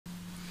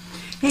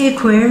Hey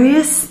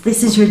Aquarius,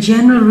 this is your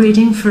general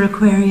reading for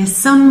Aquarius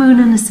Sun, Moon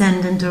and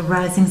Ascendant or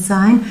Rising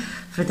sign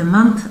for the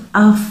month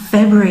of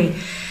February.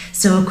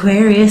 So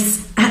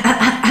Aquarius,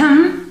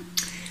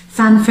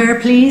 fanfare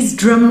please,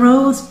 drum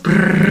rolls.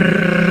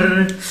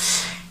 Brrr.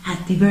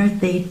 Happy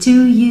birthday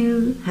to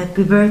you,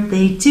 happy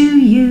birthday to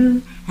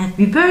you,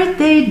 happy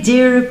birthday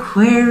dear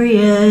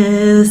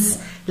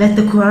Aquarius. Let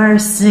the choir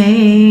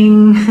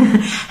sing.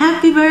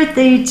 Happy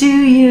birthday to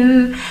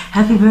you.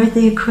 Happy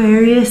birthday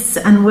Aquarius,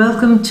 and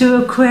welcome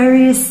to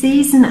Aquarius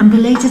season, and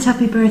belated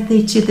happy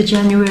birthday to the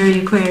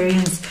January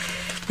Aquarians.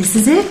 This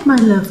is it, my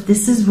love.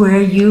 This is where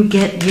you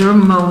get your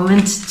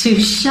moment to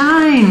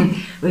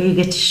shine, where you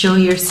get to show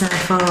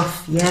yourself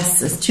off. Yes,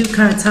 there's two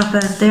cards hop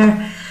out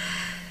there.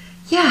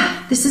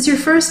 Yeah, this is your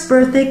first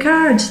birthday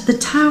card, the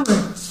Tower,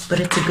 but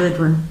it's a good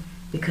one,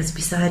 because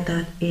beside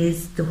that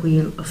is the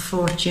Wheel of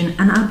Fortune,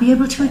 and I'll be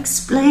able to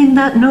explain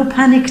that. No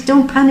panic,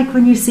 don't panic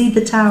when you see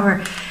the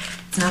Tower.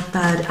 It's not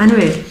bad.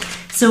 Anyway,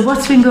 so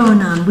what's been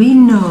going on? We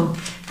know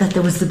that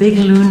there was the big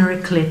lunar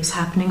eclipse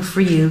happening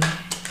for you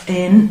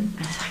in,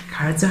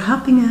 cards are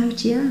hopping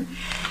out, yeah,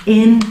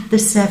 in the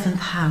 7th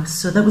house.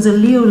 So that was a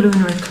Leo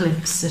lunar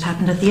eclipse. It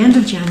happened at the end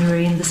of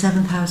January in the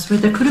 7th house, where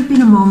there could have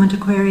been a moment,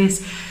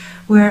 Aquarius,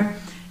 where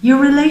your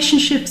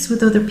relationships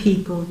with other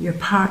people, your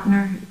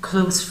partner,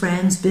 close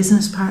friends,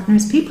 business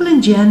partners, people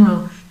in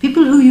general,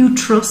 people who you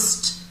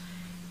trust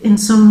in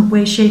some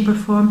way, shape or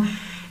form,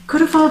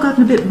 could have all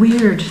gotten a bit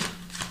weird.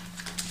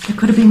 There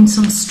could have been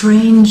some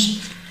strange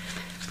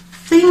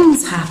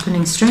things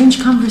happening,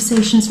 strange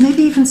conversations,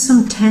 maybe even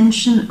some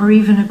tension or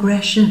even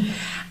aggression.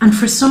 And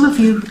for some of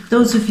you,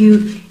 those of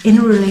you in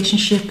a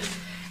relationship,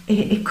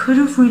 it could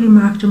have really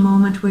marked a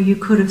moment where you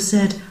could have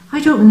said,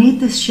 I don't need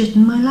this shit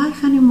in my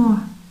life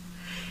anymore.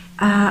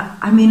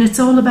 I mean, it's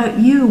all about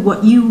you,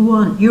 what you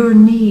want, your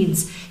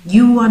needs.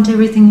 You want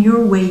everything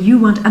your way, you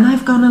want, and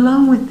I've gone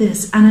along with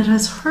this, and it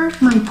has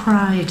hurt my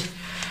pride,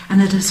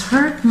 and it has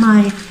hurt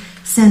my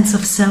sense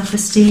of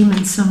self-esteem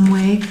in some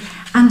way,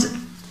 and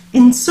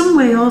in some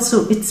way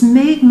also it's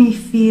made me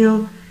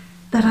feel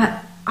that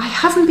I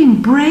haven't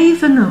been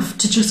brave enough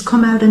to just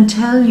come out and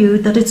tell you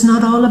that it's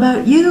not all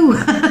about you.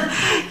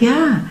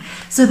 Yeah,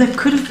 so there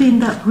could have been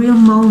that real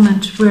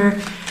moment where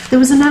there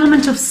was an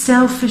element of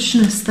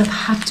selfishness that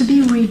had to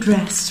be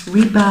redressed,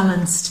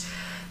 rebalanced,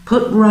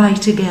 put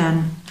right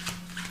again.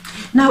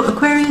 Now,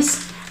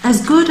 Aquarius,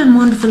 as good and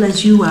wonderful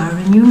as you are,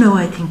 and you know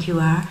I think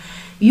you are,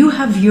 you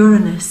have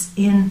Uranus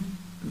in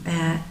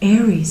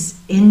Aries,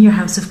 in your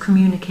house of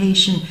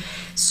communication.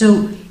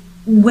 So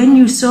when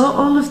you saw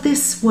all of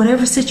this,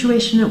 whatever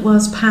situation it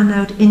was pan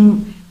out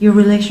in your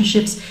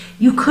relationships,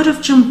 you could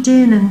have jumped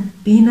in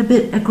and been a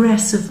bit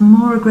aggressive,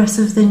 more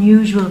aggressive than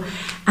usual.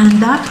 And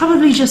that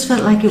probably just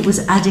felt like it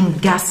was adding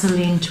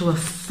gasoline to a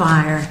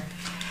fire.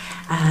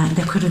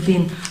 There could have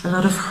been a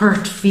lot of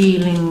hurt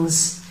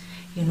feelings,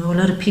 you know, a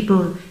lot of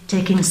people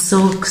taking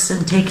sulks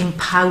and taking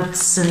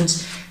pouts and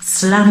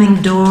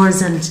slamming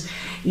doors and,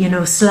 you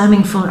know,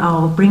 slamming phone.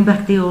 Oh, bring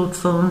back the old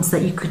phones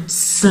that you could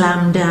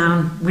slam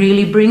down.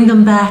 Really bring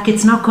them back.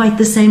 It's not quite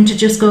the same to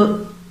just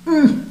go,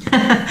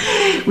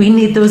 we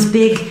need those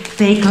big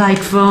fake-like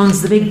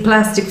phones, the big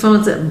plastic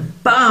phones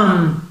that,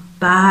 bam,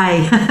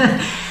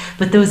 bye.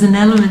 But there was an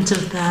element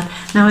of that.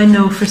 Now I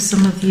know for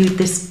some of you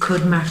this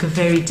could mark a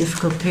very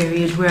difficult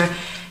period where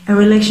a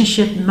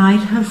relationship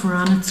might have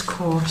run its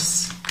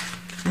course,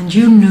 and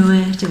you knew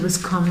it, it was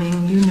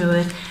coming, you knew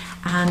it,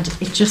 and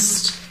it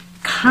just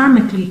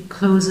karmically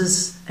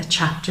closes a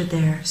chapter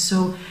there.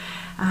 So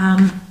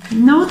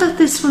know that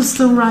this was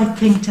the right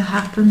thing to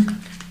happen.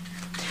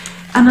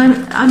 And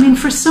I mean,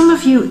 for some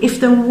of you,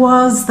 if there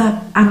was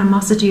that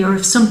animosity or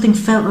if something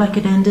felt like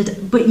it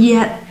ended, but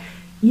yet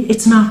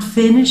it's not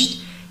finished,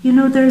 you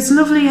know, there's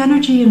lovely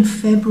energy in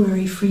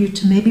February for you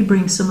to maybe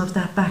bring some of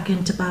that back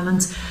into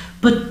balance,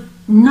 but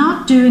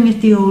not doing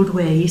it the old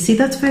way. You see,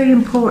 that's very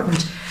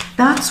important.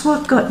 That's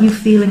what got you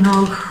feeling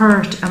all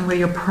hurt and where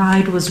your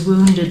pride was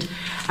wounded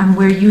and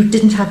where you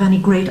didn't have any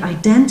great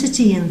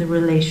identity in the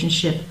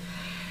relationship.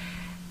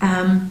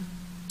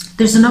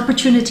 There's an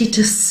opportunity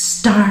to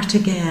start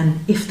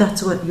again, if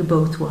that's what you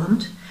both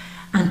want,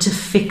 and to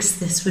fix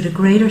this with a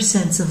greater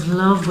sense of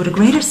love, with a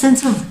greater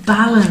sense of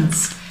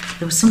balance.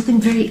 There was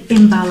something very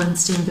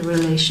imbalanced in the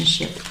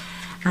relationship,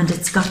 and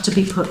it's got to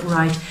be put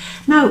right.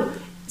 Now,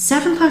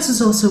 7th house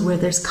is also where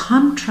there's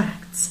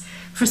contracts.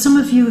 For some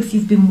of you, if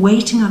you've been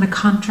waiting on a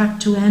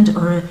contract to end,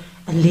 or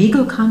a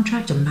legal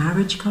contract, a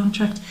marriage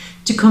contract,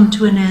 to come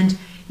to an end,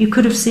 you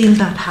could have seen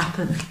that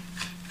happen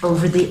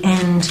over the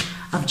end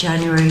of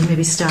January,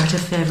 maybe start of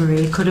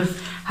February. It could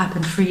have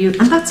happened for you,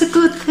 and that's a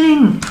good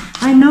thing.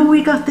 I know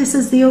we got this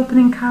as the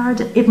opening card.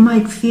 It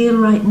might feel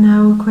right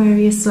now,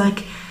 Aquarius,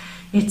 like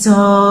it's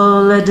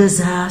all a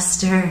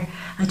disaster.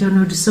 I don't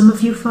know, do some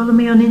of you follow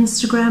me on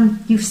Instagram?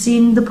 You've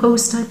seen the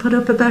post I put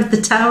up about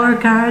the Tower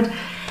card?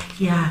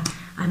 Yeah,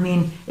 I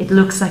mean, it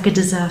looks like a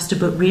disaster,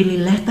 but really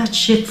let that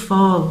shit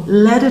fall.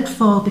 Let it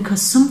fall,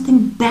 because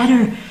something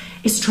better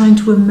is trying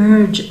to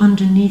emerge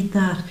underneath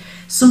that.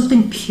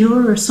 something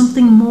purer,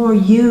 something more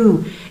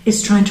you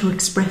is trying to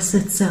express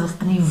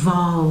itself and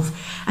evolve.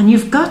 And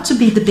you've got to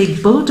be the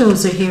big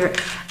bulldozer here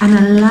and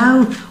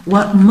allow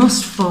what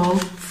must fall,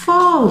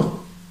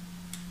 fall.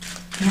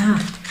 Yeah,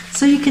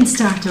 so you can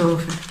start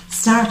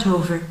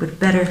over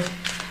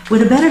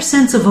with a better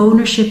sense of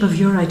ownership of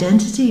your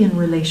identity and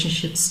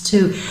relationships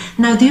too.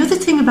 Now, the other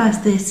thing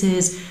about this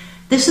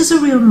is a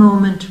real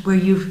moment where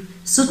you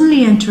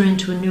suddenly enter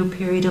into a new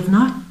period of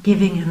not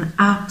giving an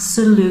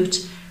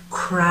absolute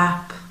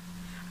crap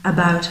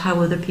about how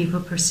other people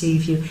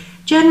perceive you.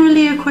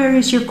 Generally,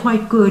 Aquarius, you're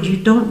quite good.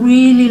 You don't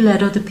really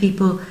let other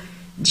people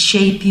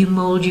shape you,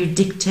 mold you,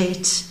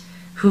 dictate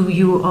who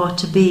you ought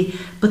to be.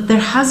 But there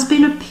has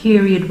been a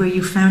period where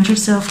you found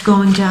yourself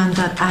going down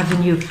that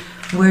avenue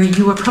where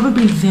you are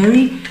probably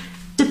very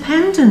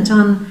dependent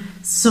on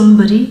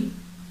somebody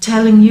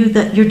telling you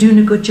that you're doing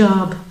a good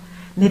job.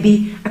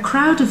 Maybe a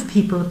crowd of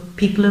people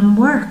in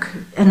work,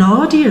 an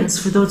audience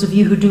for those of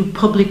you who do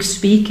public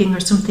speaking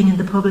or something in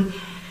the public.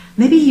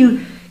 Maybe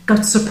you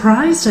got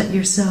surprised at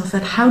yourself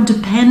at how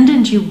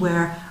dependent you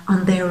were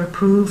on their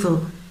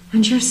approval.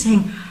 And you're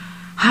saying,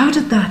 how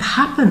did that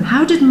happen?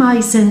 How did my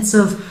sense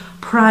of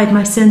pride,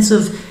 my sense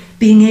of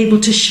being able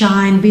to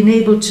shine, being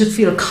able to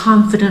feel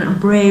confident and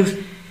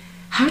brave,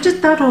 how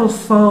did that all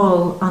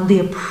fall on the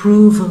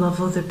approval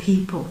of other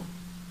people?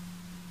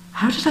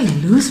 How did I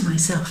lose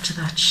myself to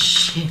that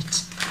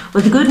shit?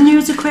 Well, the good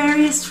news,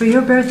 Aquarius, for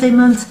your birthday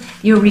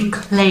month, you're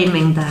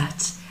reclaiming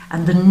that.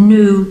 And the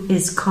new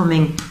is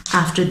coming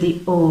after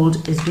the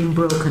old is being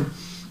broken.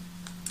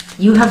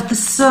 You have the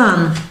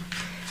sun,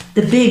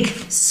 the big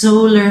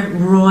solar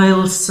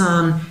royal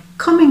sun,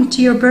 coming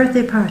to your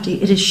birthday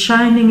party. It is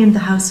shining in the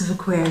house of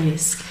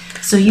Aquarius.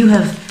 So you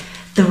have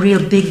the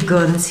real big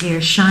guns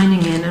here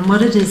shining in. And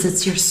what it is,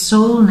 it's your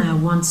soul now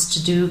wants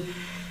to do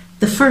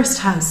the first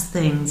house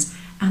things.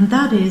 And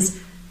that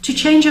is to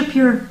change up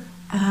your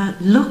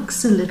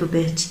looks a little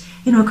bit.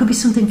 You know, it could be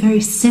something very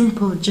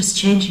simple, just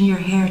changing your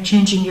hair,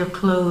 changing your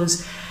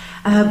clothes.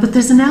 But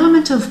there's an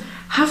element of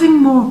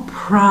having more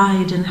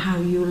pride in how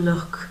you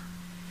look.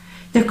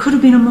 There could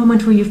have been a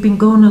moment where you've been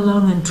going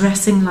along and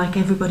dressing like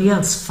everybody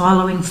else,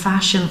 following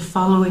fashion,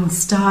 following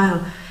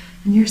style.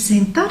 And you're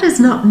saying, that is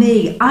not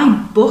me. I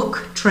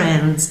book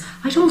trends.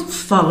 I don't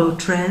follow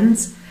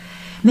trends.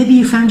 Maybe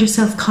you found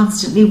yourself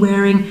constantly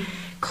wearing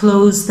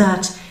clothes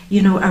that,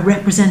 you know, are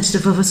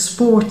representative of a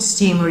sports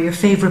team or your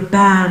favorite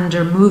band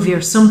or movie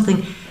or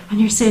something. And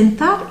you're saying,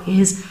 that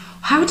is,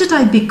 how did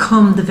I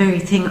become the very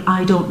thing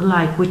I don't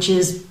like, which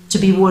is to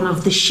be one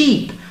of the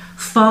sheep,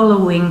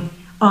 following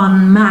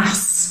en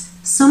masse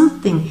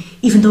something,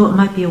 even though it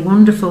might be a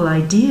wonderful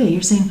idea.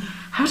 You're saying,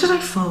 how did I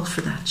fall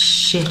for that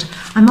shit?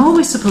 I'm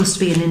always supposed to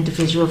be an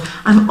individual.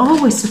 I'm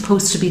always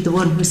supposed to be the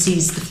one who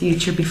sees the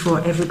future before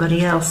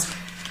everybody else.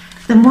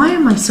 Then why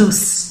am I so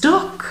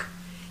stuck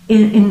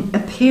in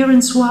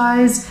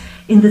appearance-wise,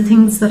 in the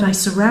things that I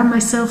surround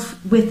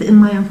myself with in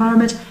my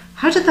environment?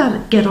 How did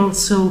that get all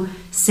so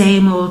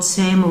same old,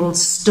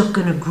 stuck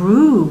in a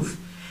groove?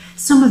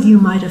 Some of you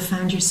might have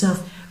found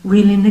yourself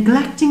really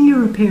neglecting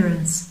your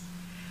appearance,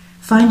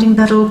 finding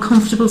that old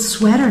comfortable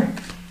sweater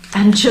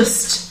and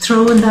just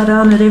throwing that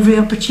on at every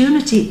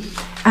opportunity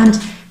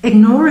and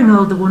ignoring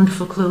all the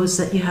wonderful clothes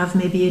that you have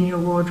maybe in your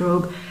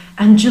wardrobe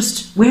and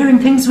just wearing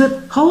things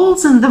with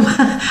holes in them.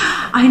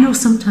 I know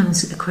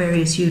sometimes,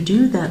 Aquarius, you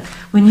do that.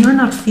 When you're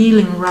not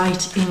feeling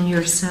right in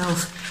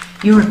yourself,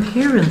 your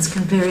appearance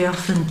can very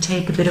often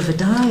take a bit of a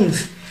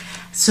dive.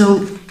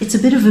 So it's a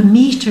bit of a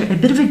meter, a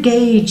bit of a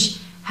gauge,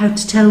 how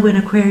to tell when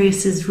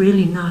Aquarius is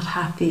really not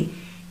happy.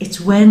 It's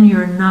when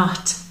you're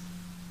not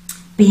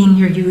being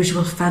your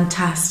usual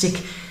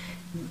fantastic,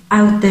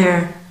 out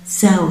there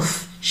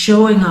self,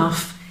 showing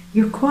off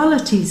your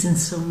qualities in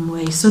some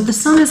way. So the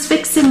sun is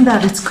fixing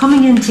that. It's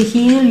coming in to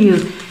heal you,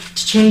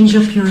 to change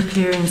up your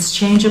appearance,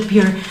 change up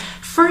your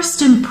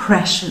first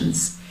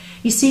impressions.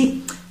 You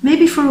see,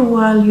 maybe for a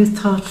while you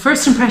thought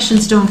first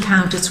impressions don't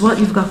count. It's what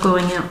you've got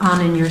going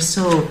on in your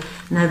soul.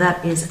 Now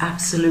that is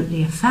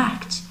absolutely a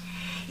fact.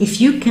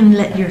 If you can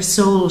let your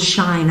soul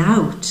shine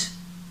out,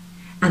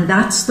 and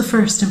that's the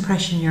first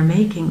impression you're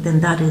making,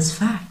 then that is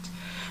fact.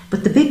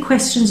 But the big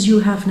questions you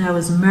have now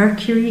is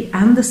Mercury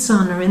and the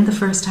Sun are in the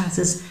first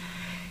houses.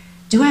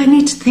 Do I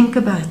need to think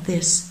about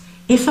this?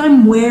 If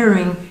I'm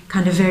wearing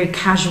kind of very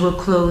casual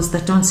clothes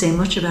that don't say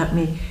much about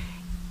me,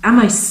 am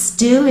I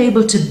still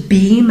able to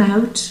beam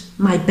out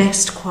my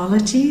best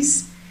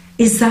qualities?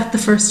 Is that the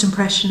first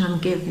impression I'm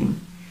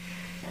giving?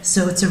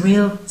 So it's a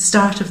real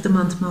start of the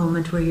month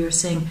moment where you're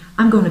saying,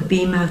 I'm going to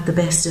beam out the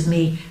best of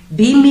me.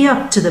 Beam me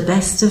up to the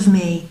best of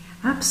me.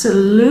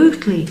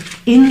 Absolutely.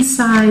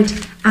 Inside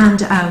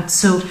and out.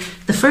 So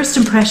the first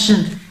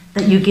impression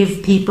that you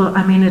give people,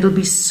 I mean, it'll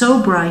be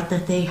so bright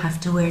that they have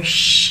to wear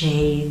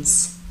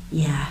shades.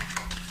 Yeah,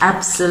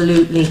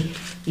 absolutely.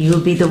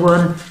 You'll be the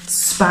one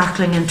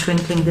sparkling and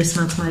twinkling this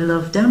month, my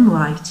love. Damn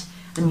right.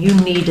 And you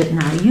need it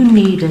now. You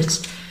need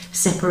it.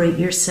 Separate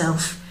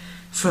yourself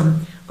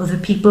from other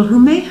people who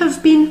may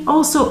have been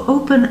also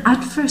open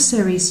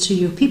adversaries to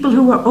you, people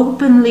who were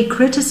openly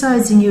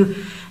criticizing you,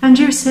 and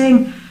you're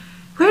saying,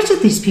 where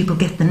did these people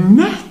get the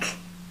neck?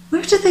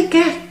 Where did they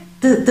get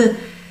the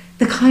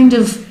kind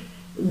of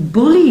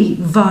bully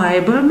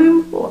vibe? I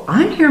mean,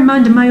 I'm here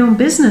minding my own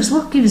business.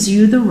 What gives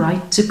you the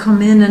right to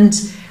come in and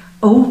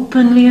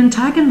openly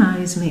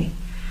antagonize me?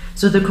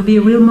 So there could be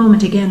a real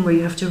moment again where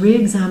you have to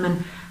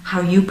re-examine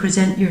how you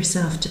present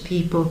yourself to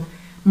people,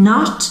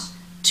 not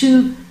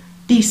to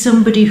be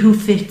somebody who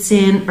fits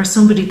in or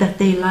somebody that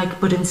they like,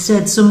 but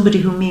instead somebody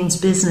who means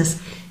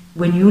business.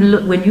 When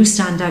you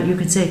stand out, you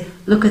can say,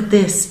 look at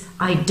this,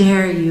 I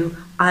dare you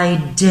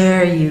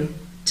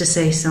to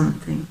say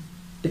something,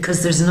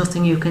 because there's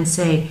nothing you can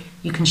say.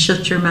 You can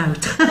shut your mouth.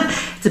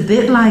 It's a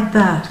bit like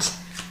that.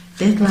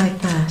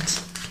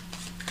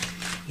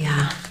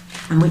 Yeah.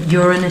 And with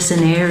Uranus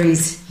and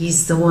Aries,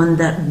 he's the one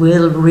that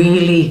will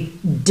really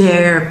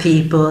dare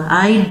people.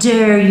 I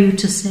dare you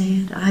to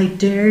say it. I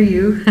dare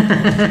you.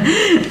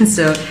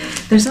 So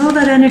there's all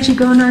that energy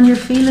going on. You're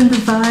feeling the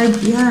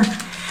vibe. Yeah.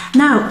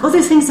 Now,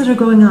 other things that are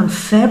going on.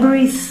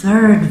 February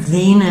 3rd,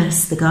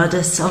 Venus, the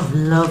goddess of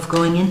love,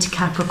 going into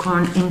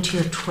Capricorn, into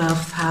your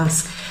 12th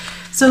house.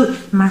 So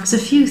it marks a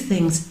few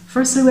things.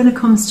 Firstly, when it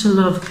comes to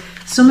love,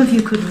 some of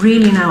you could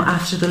really now,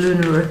 after the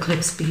lunar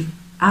eclipse, be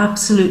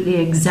absolutely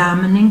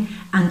examining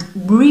and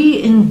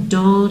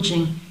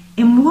re-indulging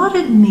in what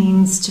it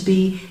means to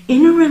be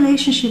in a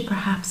relationship,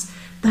 perhaps,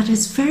 that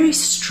is very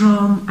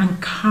strong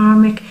and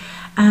karmic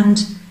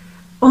and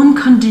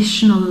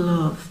unconditional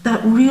love,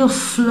 that real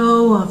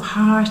flow of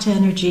heart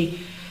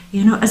energy.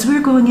 You know, as we're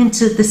going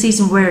into the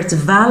season where it's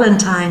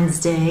Valentine's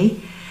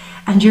Day,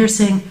 and you're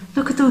saying,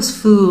 look at those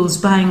fools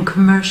buying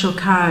commercial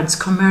cards,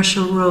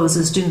 commercial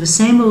roses, doing the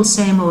same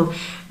old.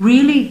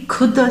 Really,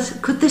 could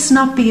this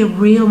not be a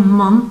real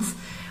month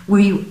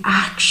where you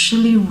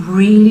actually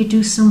really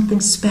do something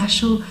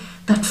special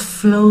that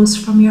flows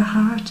from your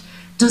heart?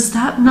 Does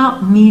that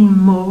not mean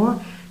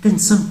more than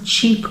some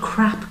cheap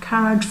crap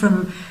card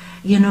from,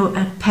 you know,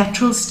 a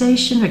petrol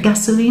station or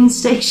gasoline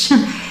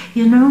station,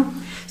 you know?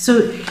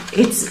 So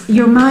it's,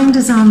 your mind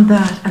is on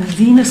that, and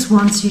Venus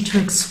wants you to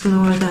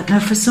explore that. Now,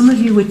 for some of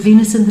you with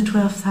Venus in the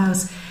 12th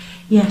house,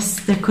 yes,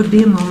 there could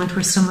be a moment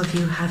where some of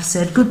you have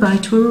said goodbye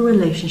to a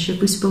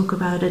relationship. We spoke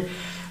about it.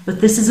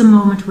 But this is a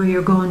moment where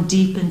you're going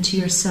deep into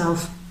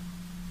yourself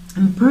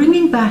and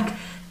bringing back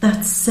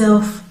that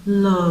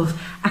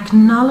self-love,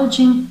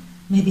 acknowledging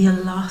maybe a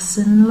loss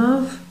in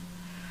love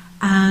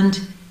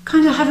and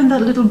kind of having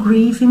that little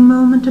grieving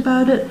moment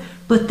about it,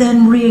 but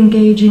then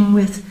re-engaging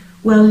with,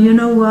 well, you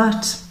know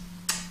what?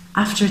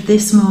 After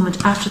this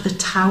moment, after the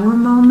Tower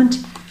moment,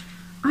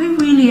 I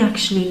really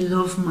actually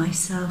love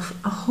myself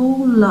a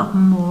whole lot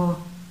more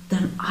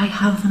than I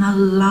have in a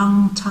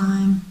long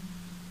time.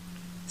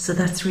 So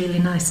that's really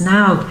nice.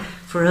 Now,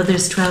 for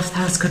others, 12th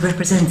house could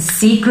represent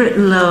secret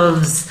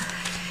loves.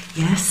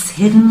 Yes,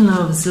 hidden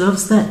loves,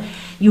 loves that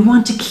you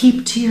want to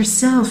keep to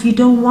yourself. You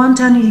don't want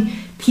any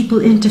people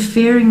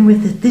interfering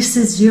with it. This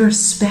is your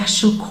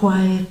special,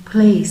 quiet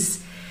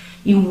place.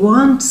 You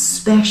want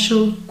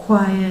special,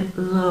 quiet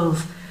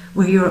love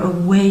where you're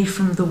away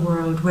from the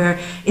world, where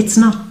it's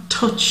not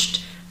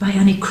touched by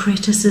any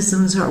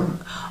criticisms or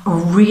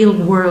real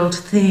world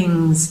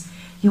things.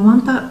 You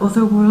want that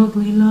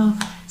otherworldly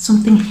love,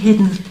 something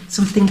hidden,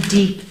 something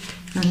deep,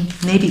 and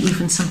maybe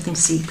even something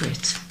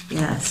secret.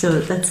 Yeah, so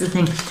that's the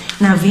thing.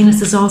 Now,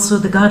 Venus is also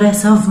the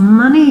goddess of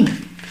money.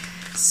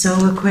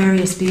 So,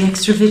 Aquarius, be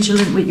extra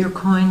vigilant with your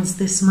coins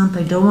this month.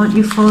 I don't want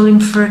you falling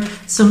for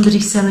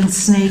somebody selling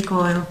snake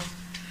oil.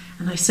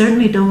 And I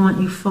certainly don't want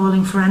you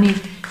falling for any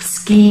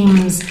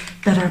schemes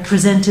that are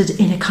presented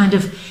in a kind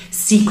of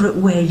secret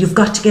way. You've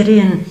got to get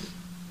in.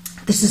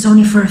 This is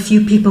only for a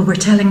few people. We're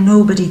telling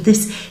nobody.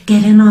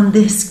 Get in on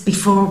this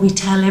before we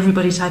tell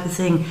everybody type of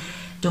thing.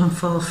 Don't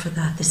fall for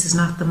that. This is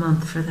not the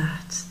month for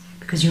that,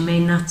 because you may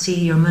not see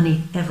your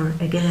money ever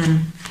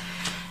again.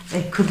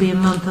 It could be a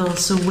month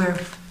also where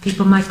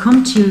people might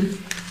come to you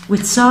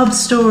with sob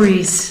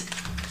stories,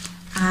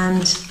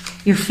 and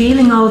you're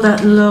feeling all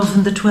that love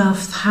in the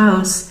 12th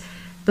house,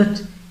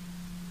 but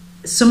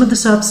some of the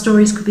sob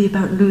stories could be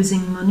about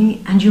losing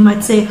money, and you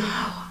might say,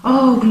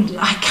 oh,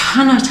 I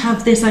cannot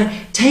have this.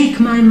 Take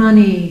my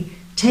money.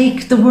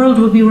 The world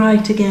will be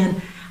right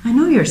again. I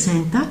know you're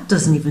saying, that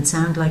doesn't even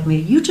sound like me.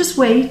 You just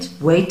wait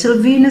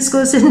till Venus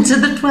goes into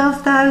the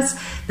 12th house.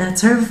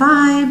 That's her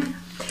vibe.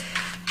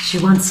 She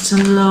wants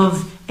to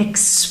love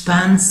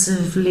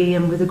expansively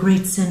and with a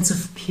great sense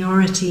of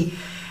purity.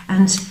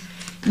 And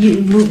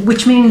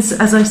which means,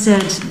 as I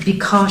said, be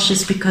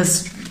cautious,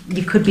 because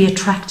you could be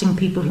attracting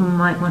people who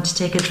might want to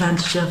take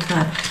advantage of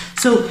that.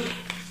 So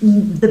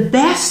the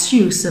best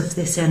use of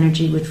this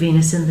energy with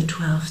Venus in the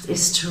 12th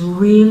is to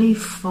really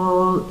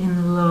fall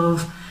in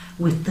love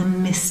with the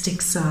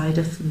mystic side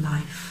of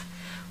life,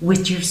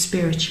 with your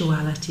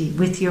spirituality,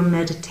 with your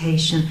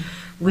meditation,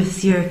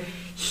 with your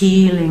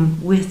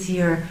healing, with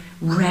your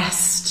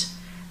rest,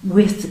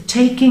 with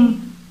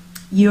taking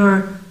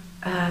your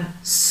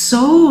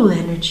soul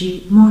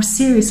energy more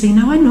seriously.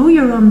 Now I know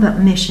you're on that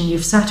mission.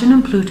 You've Saturn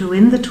and Pluto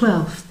in the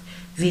 12th.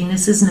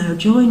 Venus is now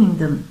joining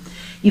them.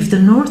 You've the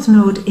North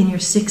Node in your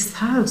 6th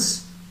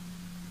house.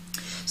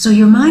 So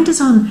your mind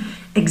is on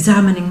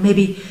examining,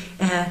 maybe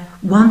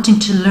wanting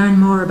to learn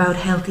more about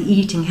healthy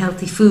eating,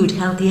 healthy food,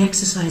 healthy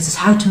exercises,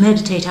 how to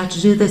meditate, how to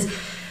do this.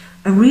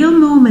 A real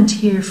moment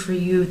here for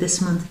you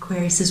this month,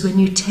 Aquarius, is when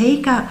you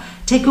take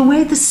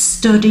away the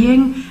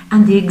studying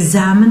and the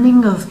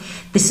examining of,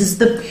 this is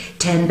the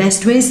 10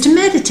 best ways to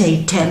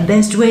meditate, 10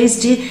 best ways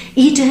to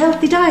eat a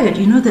healthy diet,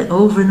 you know, that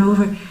over and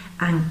over,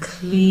 and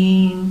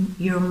clean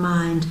your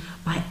mind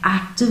by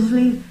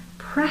actively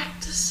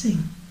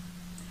practicing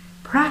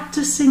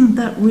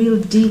that real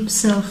deep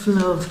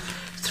self-love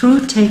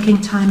through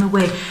taking time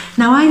away.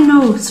 Now I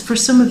know for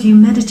some of you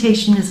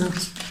meditation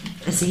isn't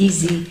as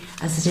easy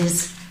as it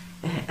is,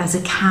 as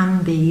it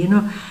can be, you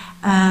know.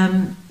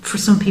 For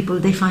some people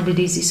they find it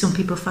easy, some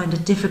people find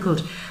it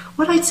difficult.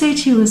 What I'd say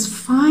to you is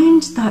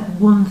find that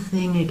one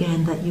thing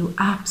again that you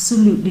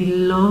absolutely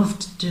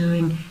loved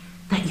doing,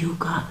 that you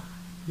got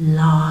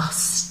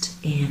lost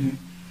in.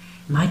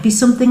 It might be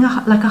something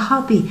like a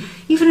hobby,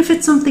 even if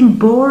it's something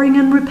boring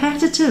and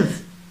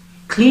repetitive.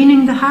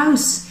 Cleaning the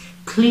house,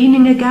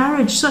 cleaning a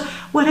garage, so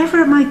whatever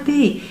it might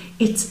be,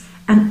 it's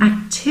an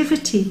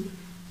activity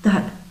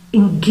that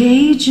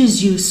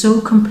engages you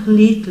so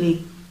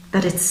completely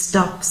that it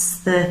stops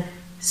the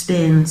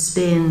spin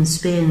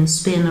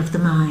of the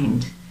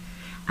mind.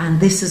 And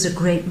this is a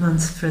great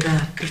month for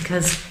that,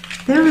 because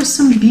there is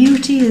some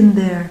beauty in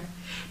there.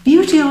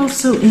 Beauty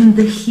also in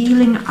the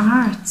healing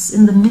arts,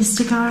 in the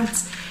mystic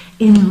arts,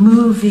 in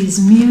movies,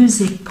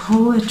 music,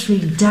 poetry,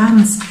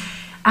 dance,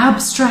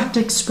 abstract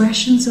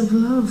expressions of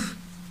love,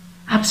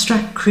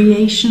 abstract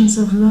creations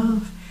of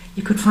love.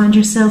 You could find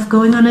yourself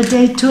going on a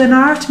date to an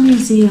art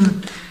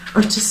museum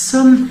or to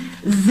some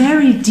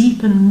very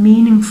deep and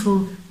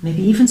meaningful,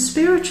 maybe even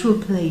spiritual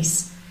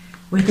place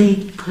where they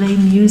play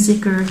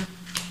music or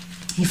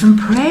even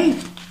pray.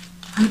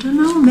 I don't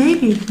know,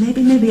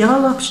 maybe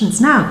all options.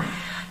 Now,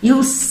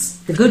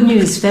 the good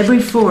news,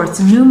 February 4th,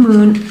 new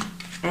moon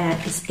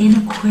is in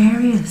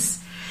Aquarius.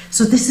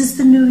 So this is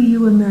the new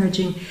you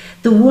emerging,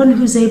 the one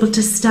who's able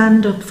to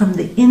stand up from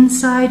the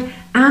inside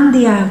and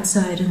the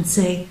outside and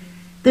say,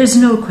 there's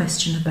no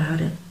question about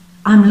it.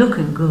 I'm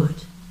looking good.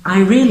 I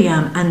really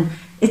am. And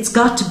it's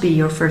got to be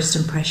your first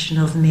impression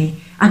of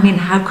me. I mean,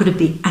 how could it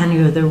be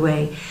any other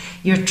way?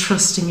 You're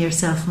trusting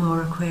yourself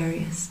more,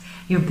 Aquarius.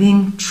 You're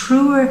being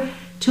truer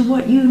to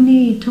what you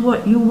need, to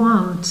what you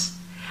want.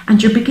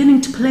 And you're beginning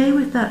to play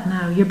with that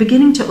now. You're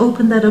beginning to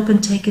open that up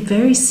and take it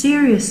very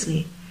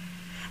seriously.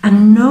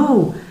 And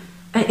know,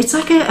 it's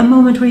like a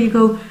moment where you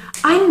go,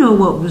 I know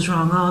what was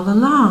wrong all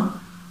along.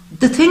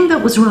 The thing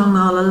that was wrong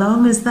all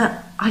along is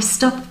that I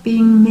stopped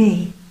being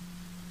me.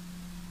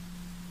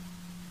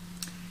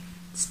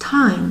 It's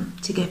time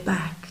to get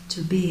back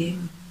to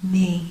being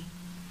me,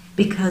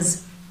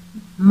 because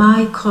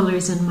my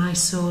colors and my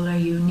soul are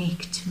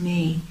unique to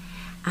me,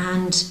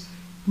 and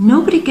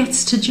nobody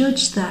gets to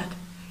judge that,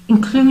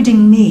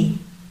 including me.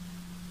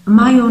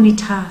 My only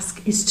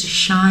task is to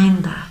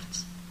shine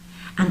that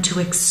and to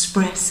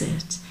express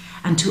it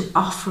and to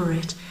offer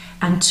it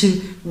and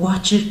to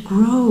watch it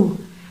grow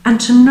and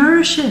to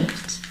nourish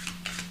it.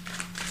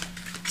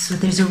 So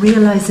there's a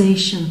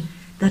realization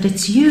that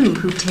it's you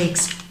who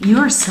takes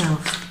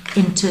yourself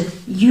into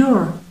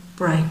your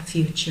bright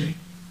future.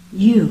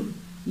 You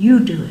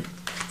do it.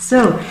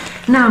 So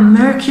now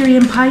Mercury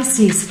in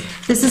Pisces.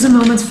 This is a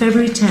moment,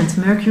 February 10th.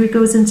 Mercury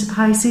goes into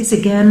Pisces.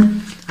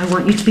 Again, I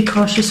want you to be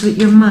cautious with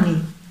your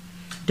money.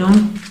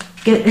 Don't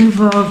get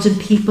involved in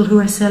people who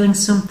are selling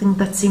something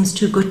that seems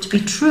too good to be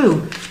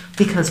true,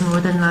 because more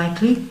than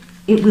likely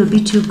it will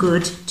be too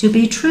good to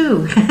be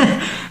true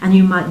and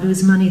you might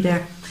lose money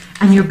there.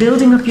 And you're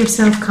building up your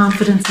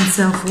self-confidence and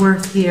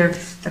self-worth here,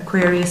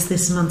 Aquarius,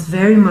 this month,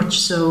 very much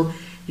so.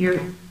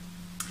 You're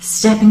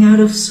stepping out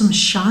of some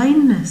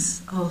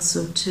shyness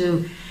also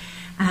too,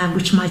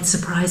 which might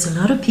surprise a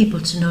lot of people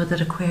to know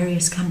that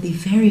Aquarius can be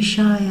very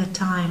shy at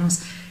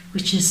times,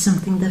 which is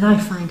something that I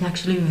find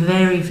actually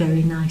very,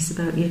 very nice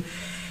about you.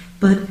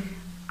 But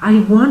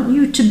I want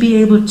you to be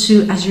able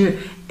to, as you're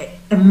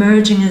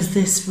emerging as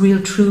this real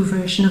true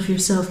version of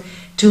yourself,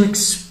 to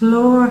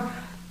explore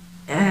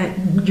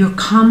your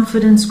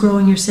confidence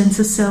growing, your sense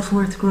of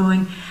self-worth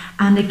growing,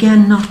 and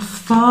again, not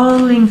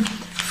falling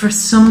for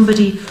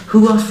somebody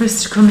who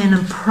offers to come in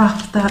and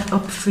prop that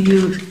up for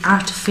you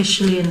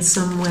artificially in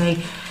some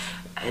way.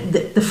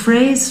 The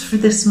phrase for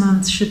this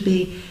month should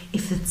be,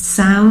 if it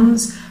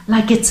sounds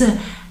like it's a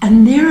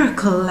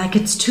miracle, like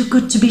it's too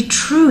good to be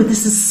true,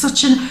 this is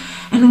such an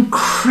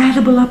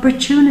incredible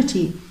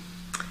opportunity,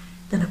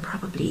 then it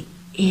probably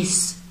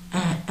is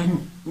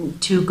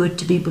too good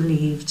to be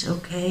believed,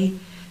 okay?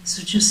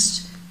 So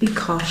just be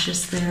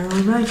cautious there,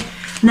 all right?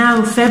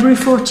 Now, February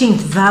 14th,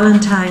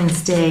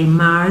 Valentine's Day.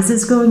 Mars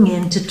is going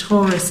into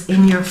Taurus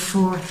in your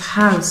 4th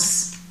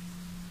house.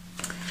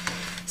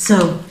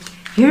 So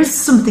here's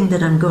something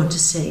that I'm going to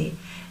say.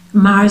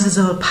 Mars is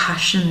all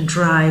passion,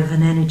 drive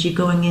and energy,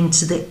 going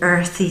into the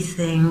earthy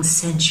things,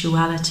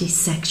 sensuality,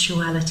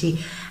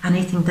 sexuality,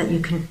 anything that you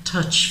can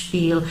touch,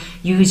 feel,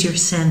 use your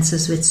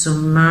senses with. So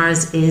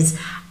Mars is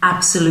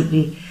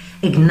absolutely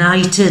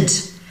ignited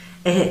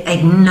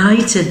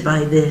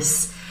by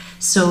this.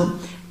 So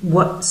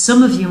what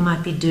some of you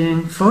might be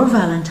doing for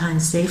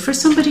Valentine's Day, for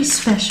somebody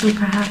special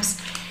perhaps,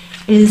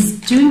 is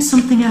doing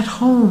something at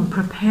home,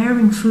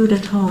 preparing food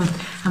at home.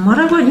 And what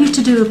I want you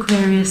to do,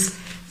 Aquarius,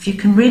 if you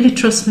can really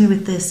trust me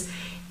with this,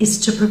 is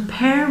to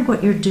prepare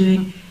what you're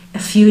doing a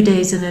few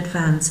days in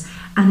advance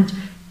and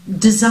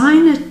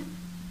design it,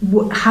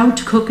 how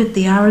to cook it,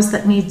 the hours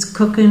that needs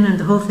cooking and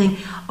the whole thing,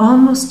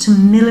 almost to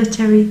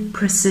military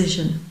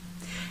precision.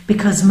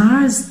 Because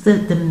Mars,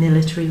 the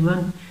military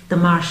one, the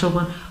martial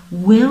one,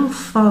 will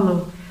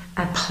follow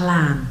a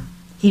plan.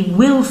 He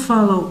will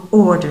follow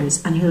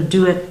orders and he'll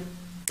do it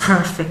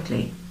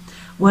perfectly.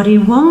 What he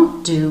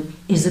won't do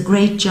is a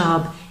great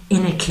job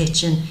in a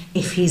kitchen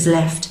if he's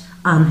left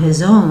on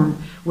his own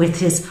with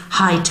his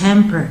high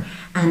temper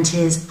and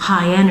his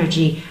high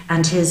energy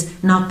and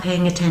his not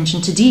paying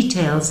attention to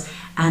details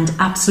and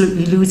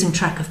absolutely losing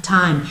track of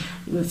time,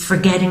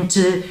 forgetting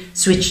to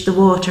switch the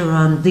water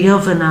on, the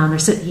oven on, or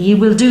so. He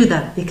will do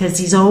that because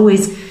he's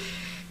always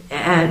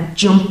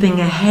jumping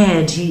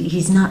ahead.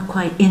 He's not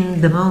quite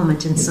in the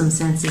moment in some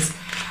senses.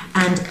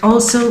 And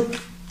also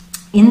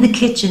in the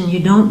kitchen, you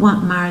don't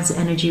want Mars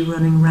energy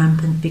running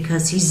rampant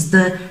because he's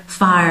the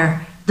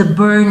fire, the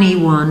burny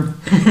one,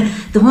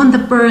 the one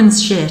that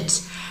burns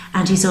shit.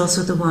 And he's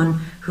also the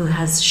one who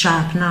has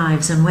sharp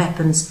knives and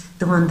weapons,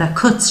 the one that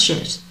cuts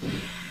shit.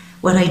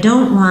 What I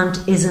don't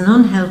want is an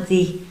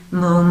unhealthy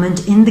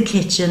moment in the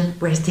kitchen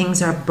where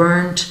things are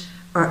burnt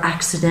or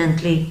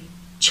accidentally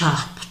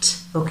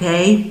chopped,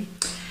 okay?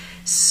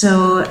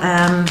 So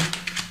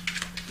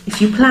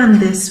if you plan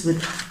this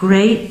with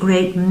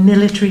great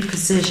military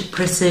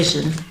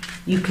precision,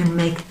 you can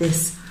make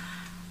this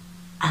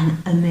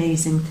an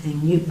amazing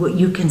thing.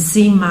 You can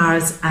see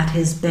Mars at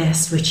his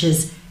best, which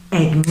is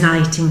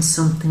igniting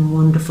something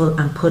wonderful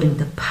and putting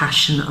the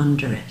passion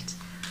under it,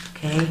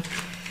 okay?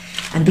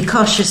 And be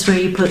cautious where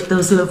you put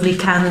those lovely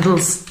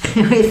candles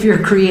if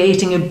you're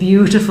creating a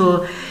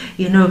beautiful,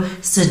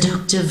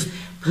 seductive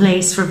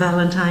place for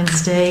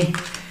Valentine's Day.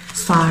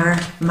 Fire,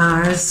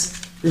 Mars,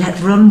 let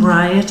run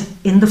riot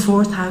in the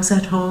 4th house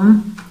at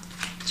home.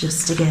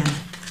 Just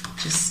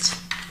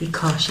be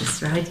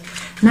cautious, right?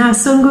 Now,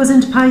 Sun goes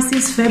into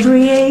Pisces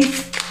February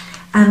 8th,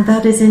 and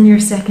that is in your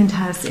 2nd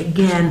house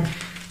again.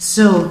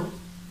 So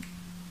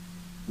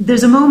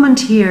there's a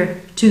moment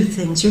here, 2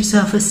 things. Your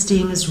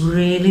self-esteem is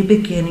really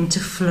beginning to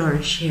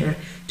flourish here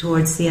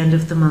towards the end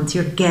of the month.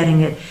 You're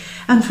getting it.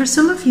 And for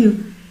some of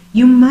you,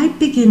 you might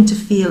begin to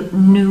feel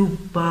new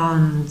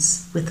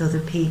bonds with other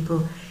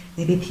people.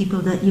 Maybe people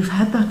that you've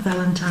had that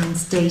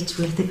Valentine's date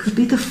with. It could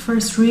be the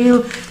first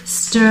real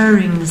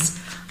stirrings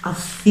of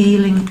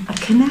feeling a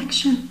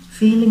connection,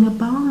 feeling a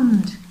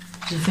bond.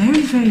 It's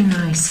very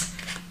nice.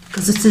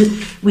 Because it's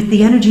with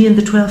the energy in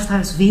the 12th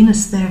house,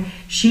 Venus there,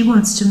 she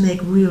wants to make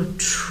real,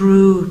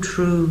 true,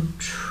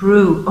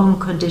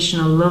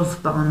 unconditional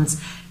love bonds,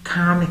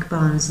 karmic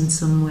bonds in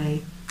some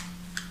way.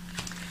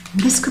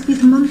 And this could be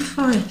the month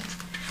for it.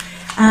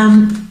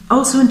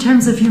 Also in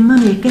terms of your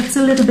money, it gets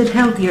a little bit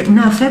healthier.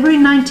 Now, February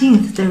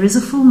 19th, there is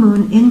a full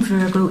moon in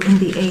Virgo in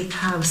the 8th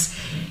house.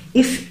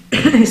 If,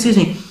 excuse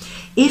me,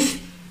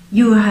 if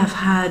you have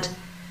had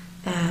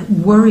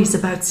worries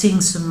about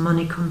seeing some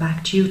money come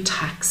back to you,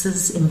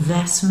 taxes,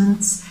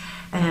 investments,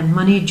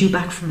 money due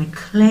back from a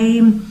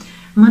claim,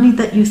 money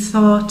that you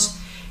thought,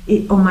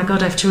 oh my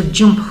God, I have to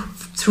jump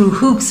through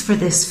hoops for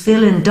this,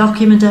 fill in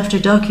document after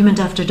document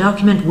after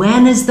document.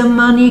 When is the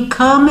money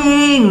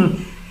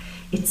coming?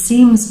 It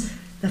seems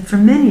that for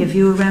many of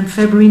you around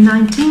February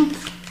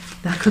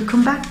 19th, that could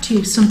come back to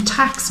you. Some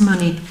tax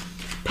money,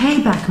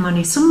 payback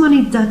money, some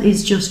money that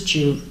is just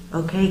due,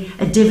 okay?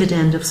 A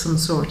dividend of some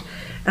sort.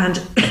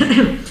 And,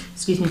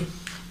 excuse me,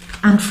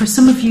 and for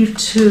some of you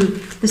too,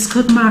 this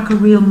could mark a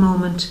real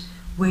moment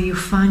where you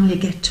finally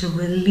get to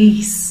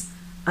release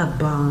a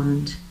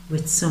bond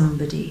with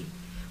somebody,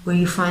 where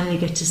you finally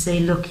get to say,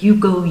 look, you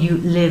go, you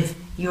live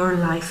your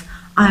life.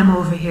 I'm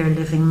over here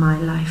living my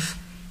life.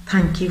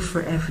 Thank you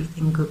for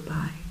everything,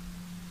 goodbye.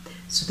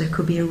 So there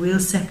could be a real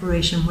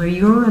separation where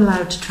you're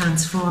allowed to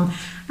transform.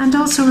 And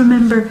also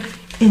remember,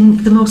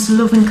 in the most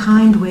loving,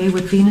 kind way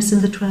with Venus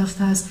in the 12th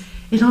house,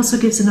 it also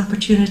gives an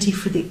opportunity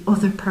for the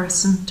other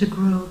person to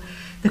grow.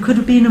 There could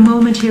have been a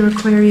moment here,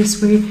 Aquarius,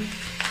 where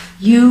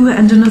you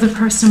and another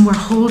person were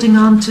holding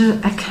on to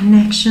a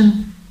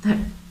connection that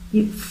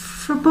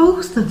for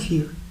both of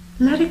you,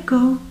 let it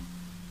go.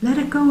 Let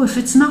it go. If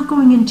it's not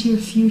going into your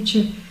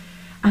future,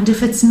 and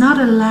if it's not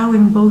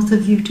allowing both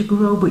of you to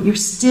grow, but you're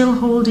still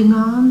holding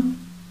on,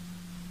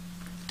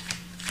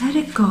 let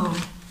it go.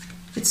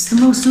 It's the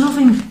most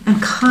loving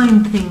and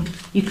kind thing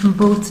you can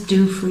both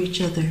do for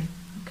each other.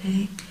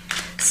 Okay?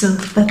 So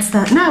that's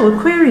that. Now,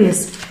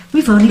 Aquarius,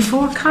 we've only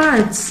 4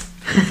 cards.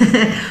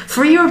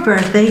 For your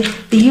birthday,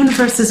 the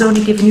universe has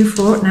only given you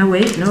 4. Now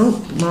wait, no,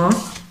 more.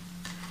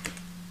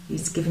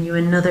 He's given you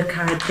another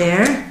card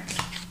there.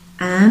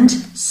 And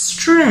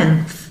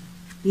strength.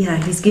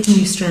 Yeah, he's giving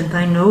you strength.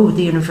 I know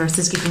the universe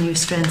is giving you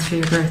strength for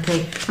your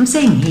birthday. I'm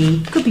saying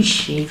he. It could be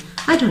she.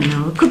 I don't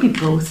know. It could be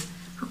both.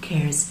 Who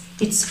cares?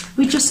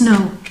 We just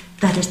know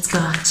that it's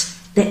got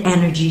the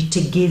energy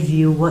to give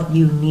you what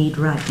you need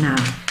right now.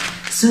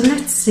 So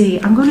let's see.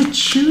 I'm going to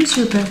choose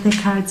your birthday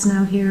cards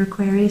now here,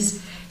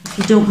 Aquarius. If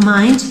you don't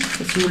mind,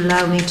 if you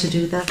allow me to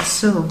do that.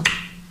 So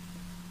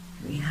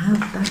we have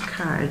that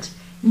card.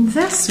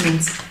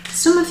 Investments.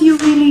 Some of you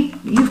really,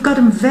 you've got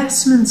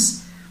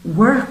investments,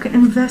 work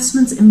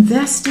investments,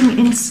 investing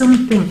in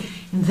something,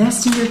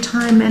 investing your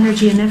time,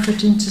 energy and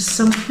effort into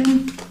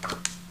something.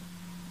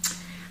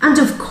 And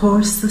of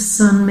course the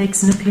sun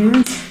makes an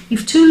appearance.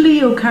 You've 2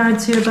 Leo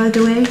cards here, by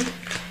the way.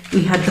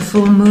 We had the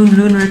full moon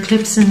lunar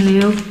eclipse in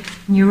Leo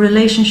in your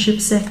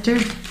relationship sector.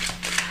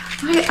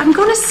 I'm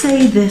going to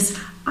say this.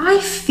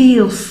 I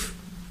feel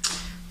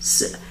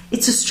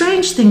it's a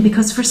strange thing,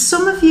 because for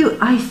some of you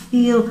I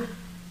feel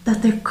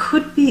that there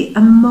could be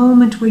a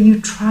moment where you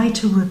try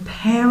to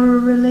repair a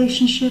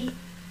relationship,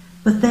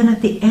 but then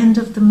at the end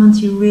of the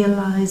month you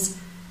realize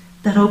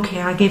that,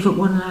 okay, I gave it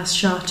one last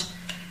shot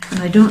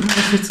and I don't know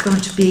if it's going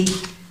to be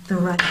the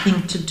right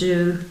thing to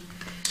do.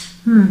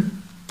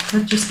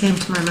 That just came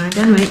to my mind.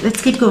 Anyway,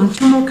 let's keep going.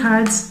 2 more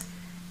cards.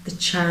 The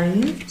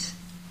Chariot.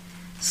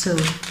 So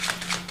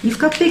you've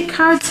got big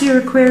cards here,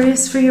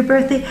 Aquarius, for your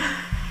birthday.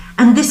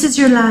 And this is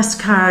your last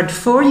card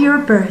for your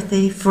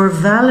birthday, for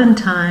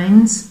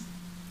Valentine's.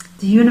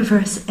 The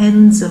universe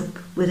ends up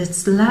with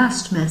its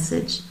last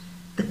message,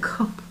 the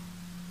Cup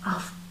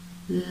of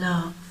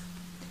Love.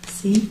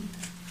 See?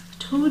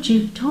 Told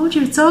you,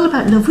 it's all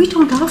about love. We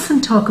don't often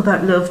talk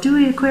about love, do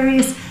we,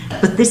 Aquarius?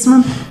 But this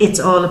month, it's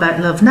all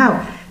about love.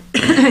 Now,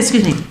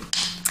 excuse me,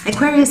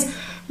 Aquarius,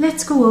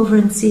 let's go over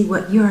and see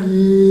what your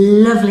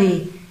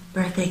lovely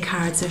birthday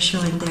cards are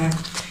showing there.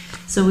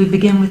 So we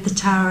begin with the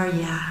Tower.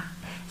 Yeah,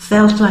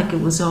 felt like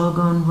it was all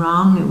going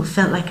wrong. It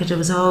felt like it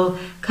was all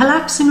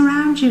collapsing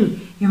around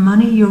you. Your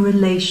money, your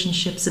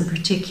relationships in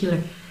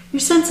particular, your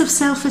sense of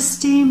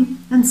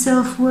self-esteem and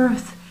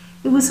self-worth.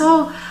 It was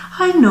all,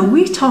 I know,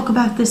 we talk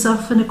about this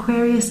often,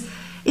 Aquarius.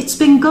 It's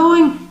been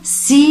going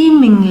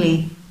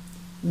seemingly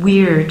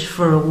weird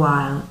for a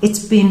while.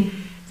 It's been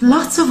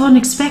lots of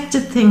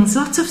unexpected things,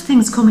 lots of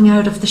things coming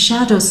out of the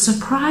shadows,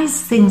 surprise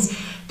things,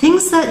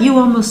 things that you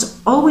almost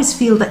always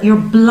feel that you're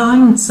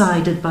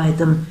blindsided by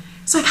them.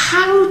 It's like,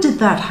 how did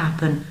that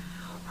happen?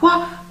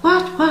 What?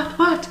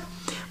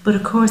 But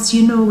of course,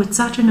 you know, with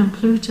Saturn and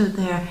Pluto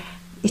there,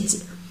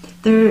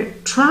 they're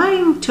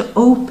trying to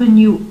open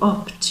you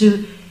up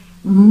to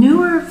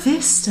newer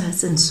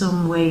vistas in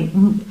some way.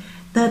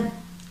 That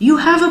you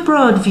have a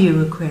broad view,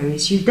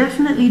 Aquarius, you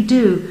definitely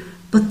do,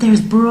 but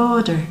there's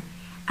broader.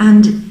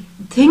 And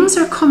things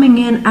are coming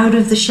in out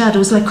of the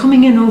shadows, like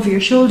coming in over your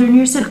shoulder, and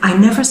you're saying, I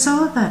never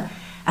saw that.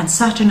 And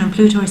Saturn and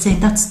Pluto are saying,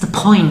 that's the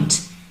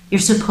point.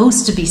 You're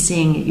supposed to be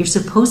seeing it. You're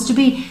supposed to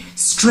be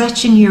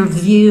stretching your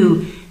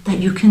view, that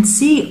you can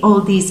see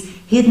all these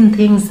hidden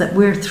things that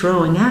we're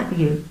throwing at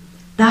you.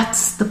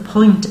 That's the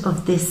point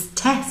of this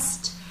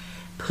test.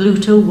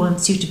 Pluto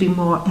wants you to be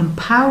more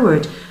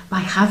empowered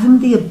by having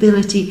the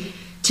ability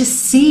to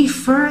see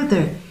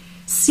further,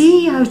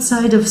 see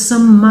outside of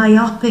some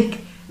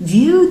myopic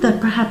view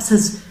that perhaps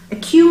has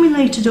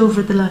accumulated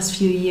over the last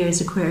few years,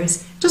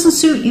 Aquarius. It doesn't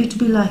suit you to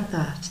be like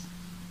that.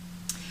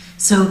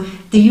 So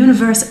the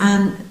universe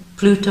and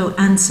Pluto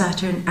and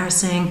Saturn are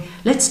saying,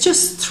 let's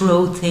just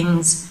throw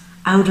things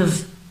out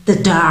of the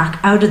dark,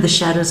 out of the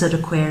shadows at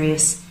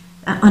Aquarius,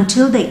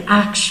 until they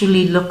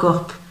actually look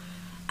up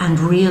and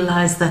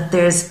realize that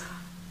there's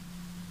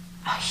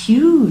a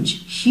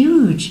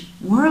huge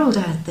world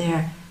out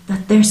there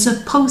that they're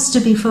supposed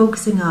to be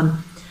focusing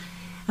on.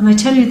 And I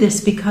tell you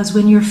this because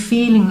when you're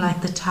feeling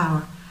like the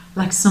Tower,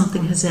 like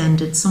something has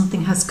ended,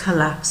 something has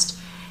collapsed,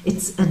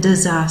 it's a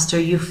disaster,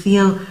 you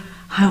feel,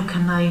 how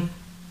can I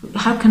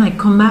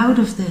come out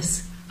of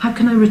this? How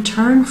can I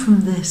return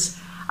from this?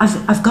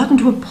 I've gotten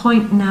to a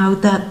point now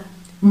that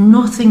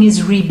nothing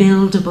is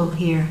rebuildable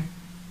here.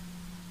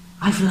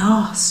 I've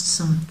lost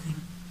something.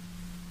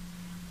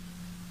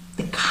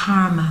 The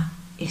karma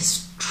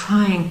is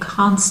trying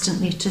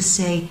constantly to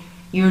say,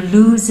 you're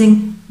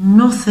losing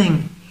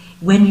nothing.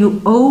 When you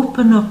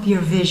open up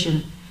your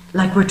vision,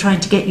 like we're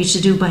trying to get you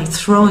to do by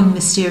throwing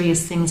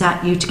mysterious things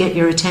at you to get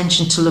your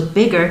attention to look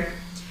bigger,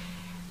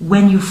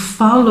 when you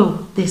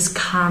follow this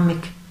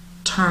karmic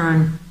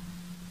turn,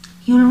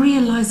 you'll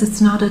realize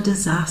it's not a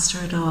disaster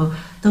at all.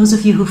 Those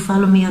of you who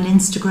follow me on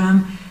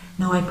Instagram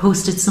know I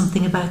posted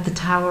something about the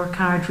Tower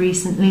card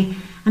recently,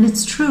 and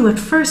it's true. At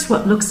first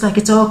what looks like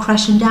it's all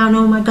crashing down,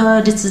 oh my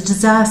God, it's a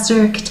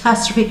disaster, a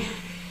catastrophe,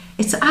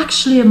 it's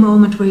actually a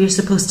moment where you're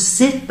supposed to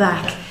sit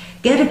back,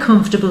 get a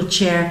comfortable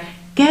chair,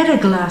 get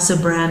a glass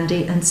of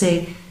brandy and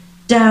say,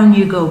 down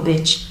you go,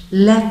 bitch.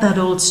 Let that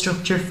old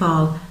structure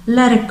fall.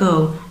 Let it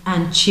go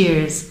and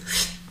cheers.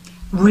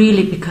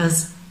 Really,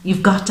 because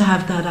you've got to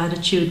have that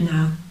attitude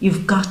now.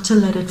 You've got to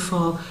let it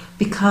fall,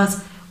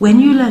 because when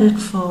you let it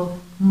fall,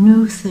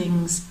 new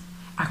things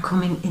are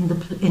coming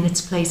in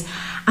its place.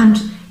 And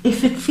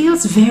if it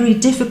feels very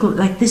difficult,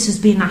 like this has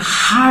been a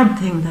hard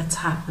thing that's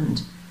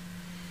happened,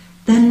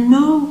 then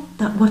know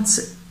that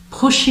what's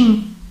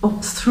pushing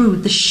up through,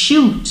 the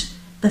chute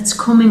that's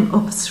coming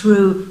up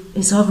through,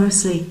 is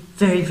obviously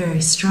very,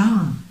 very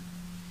strong.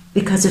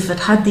 Because if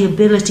it had the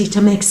ability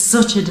to make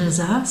such a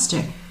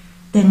disaster,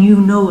 then you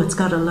know it's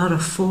got a lot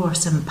of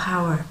force and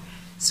power.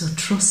 So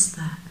trust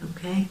that,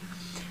 okay?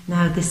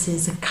 Now this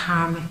is a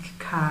karmic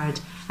card,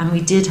 and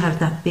we did have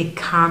that big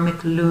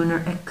karmic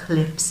lunar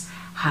eclipse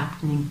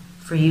happening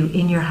for you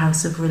in your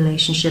house of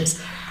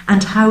relationships,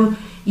 and how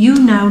you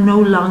now no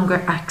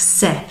longer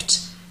accept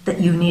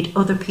that you need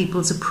other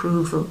people's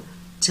approval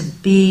to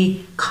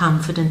be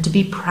confident, to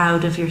be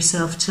proud of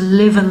yourself, to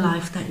live a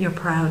life that you're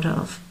proud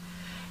of,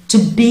 to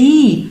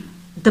be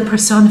the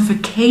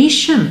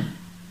personification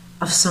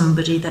of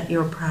somebody that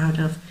you're proud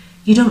of.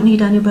 You don't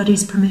need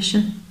anybody's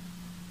permission.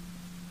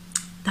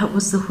 That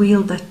was the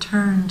wheel that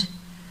turned.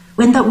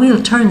 When that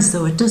wheel turns,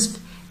 though, it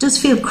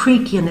does feel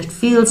creaky, and it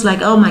feels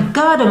like, oh my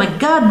God,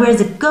 where's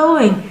it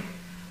going?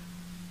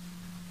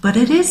 But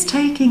it is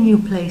taking you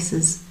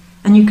places,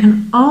 and you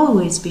can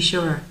always be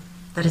sure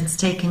that it's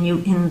taking you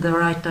in the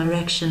right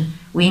direction.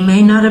 We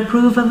may not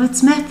approve of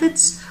its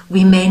methods,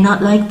 we may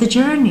not like the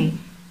journey,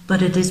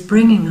 but it is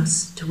bringing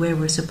us to where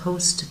we're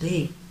supposed to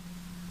be.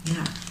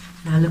 Yeah.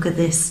 Now look at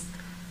this.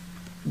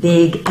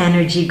 Big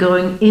energy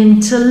going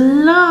into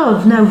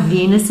love. Now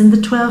Venus in the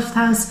 12th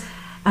house,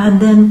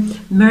 and then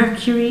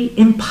Mercury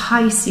in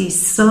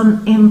Pisces,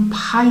 Sun in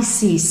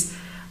Pisces,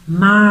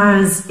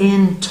 Mars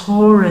in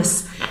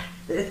Taurus.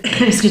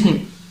 Excuse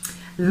me.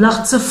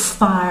 Lots of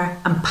fire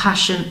and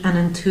passion and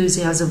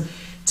enthusiasm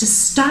to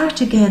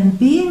start again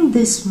being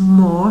this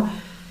more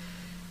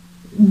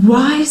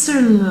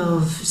wiser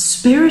love,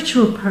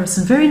 spiritual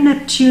person, very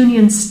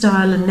Neptunian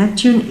style, and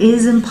Neptune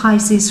is in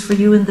Pisces for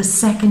you in the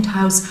 2nd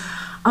house,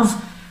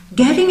 of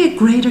getting a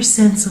greater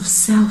sense of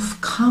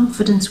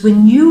self-confidence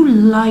when you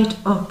light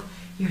up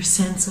your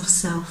sense of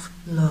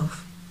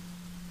self-love.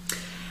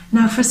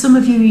 Now for some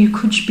of you, you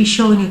could be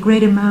showing a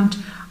great amount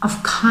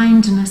of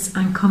kindness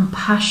and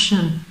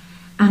compassion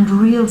and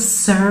real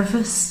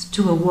service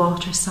to a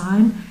water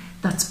sign.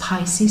 That's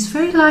Pisces,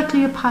 very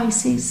likely a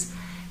Pisces,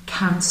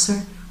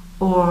 Cancer,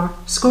 or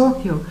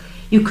Scorpio.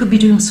 You could be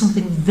doing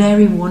something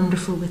very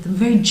wonderful with them,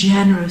 very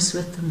generous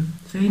with them,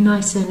 very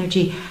nice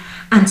energy.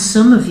 And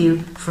some of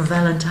you, for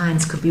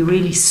Valentine's, could be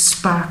really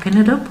sparking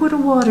it up with a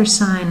water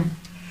sign.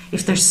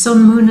 If their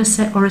sun, moon,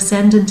 or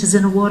ascendant is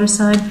in a water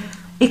sign,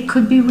 it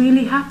could be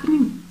really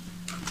happening.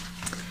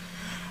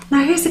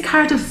 Now here's a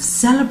card of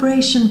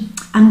celebration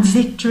and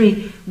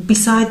victory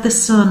beside the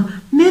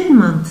sun,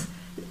 mid-month,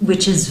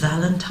 which is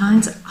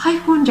Valentine's.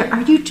 I wonder,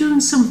 are you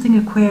doing something,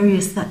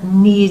 Aquarius, that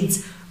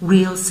needs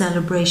real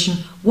celebration?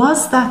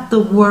 Was that the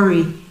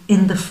worry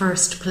in the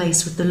first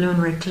place with the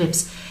lunar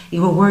eclipse?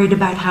 You were worried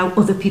about how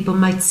other people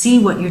might see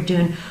what you're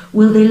doing.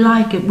 Will they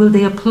like it? Will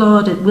they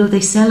applaud it? Will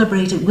they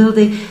celebrate it? Will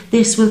they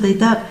this? Will they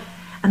that?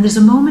 And there's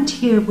a moment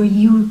here where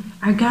you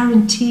are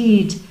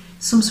guaranteed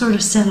some sort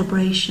of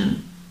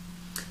celebration.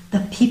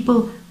 That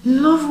people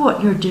love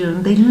what you're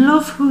doing. They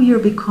love who you're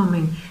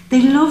becoming.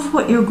 They love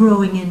what you're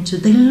growing into.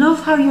 They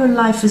love how your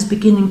life is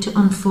beginning to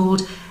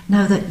unfold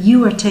now that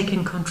you are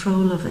taking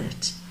control of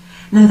it.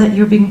 Now that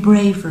you're being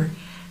braver.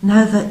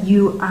 Now that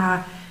you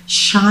are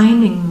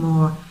shining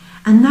more.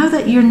 And now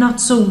that you're not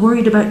so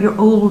worried about your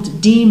old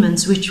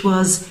demons, which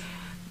was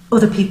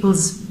other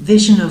people's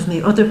vision of me,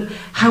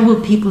 how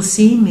will people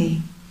see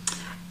me?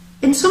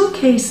 In some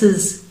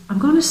cases, I'm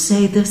going to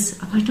say this,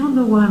 and I don't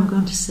know why I'm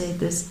going to say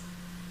this.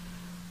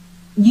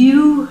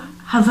 You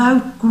have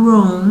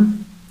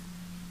outgrown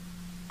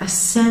a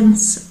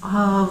sense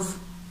of,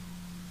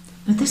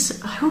 now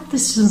this, I hope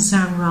this doesn't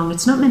sound wrong,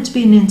 it's not meant to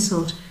be an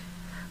insult,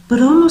 but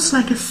almost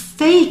like a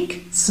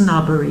fake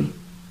snobbery.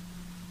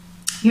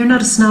 You're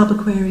not a snob,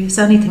 Aquarius,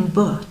 anything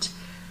but.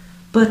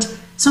 But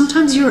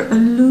sometimes your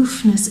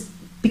aloofness,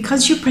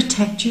 because you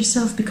protect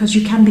yourself, because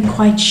you can be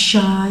quite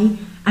shy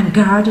and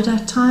guarded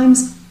at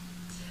times,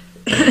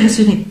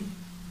 excuse me,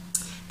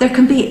 there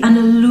can be an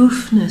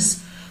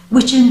aloofness,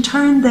 which in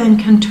turn then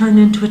can turn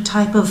into a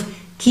type of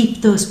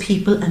keep those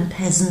people and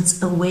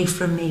peasants away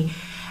from me.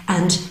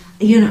 And,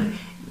 you know,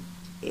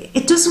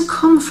 it doesn't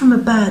come from a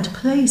bad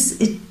place.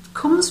 It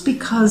comes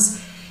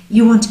because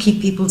you want to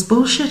keep people's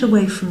bullshit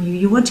away from you.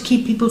 You want to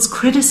keep people's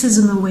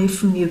criticism away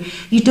from you.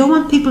 You don't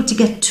want people to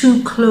get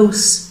too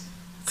close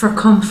for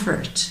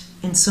comfort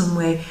in some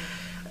way.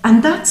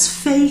 And that's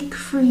fake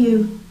for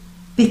you,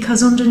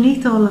 because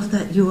underneath all of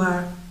that you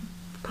are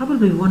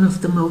probably one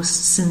of the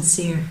most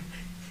sincere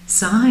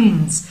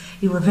signs.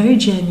 You are very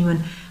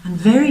genuine and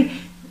very,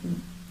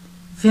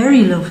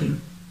 very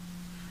loving.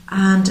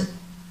 And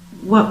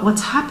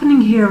what's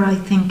happening here, I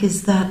think,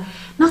 is that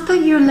not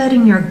that you're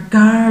letting your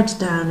guard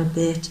down a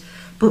bit,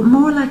 but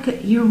more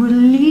like you're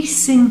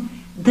releasing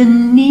the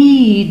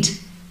need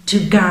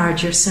to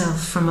guard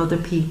yourself from other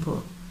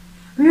people.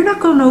 You're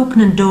not going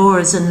opening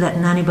doors and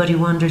letting anybody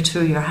wander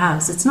through your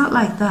house. It's not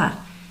like that.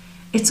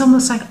 it's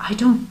almost like I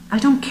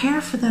don't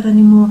care for that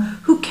anymore.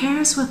 Who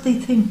cares what they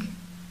think?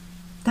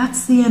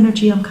 That's the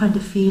energy I'm kind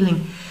of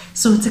feeling.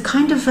 So it's a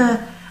kind of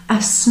a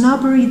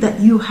snobbery that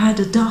you had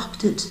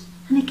adopted.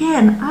 And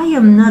again, I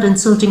am not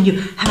insulting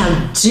you.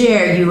 How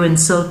dare you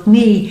insult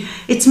me?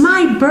 It's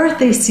my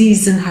birthday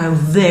season. How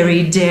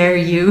very dare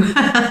you?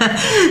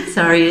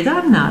 Sorry,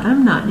 I'm not.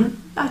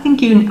 I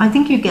think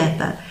you get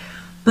that.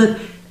 But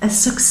a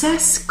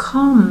success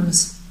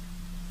comes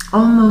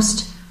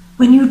almost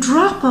when you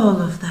drop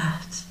all of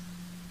that.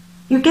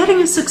 You're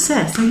getting a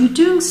success. Are you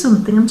doing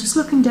something? I'm just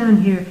looking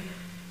down here.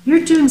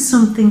 You're doing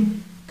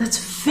something that's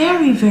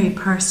very, very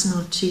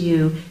personal to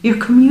you. You're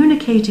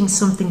communicating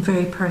something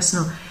very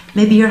personal.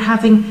 Maybe you're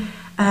having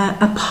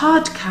a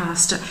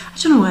podcast. I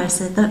don't know why I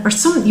said that. Or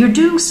you're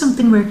doing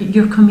something where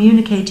you're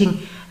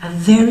communicating a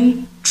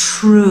very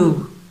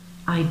true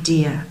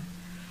idea.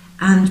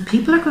 And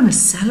people are going to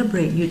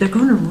celebrate you. They're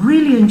going to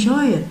really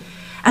enjoy it.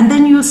 And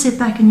then you'll sit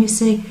back and you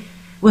say,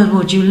 well,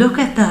 would you look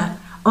at that?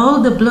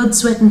 All the blood,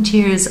 sweat and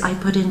tears I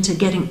put into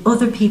getting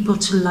other people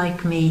to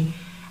like me.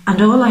 And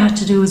all I had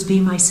to do was be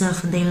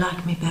myself and they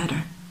like me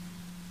better.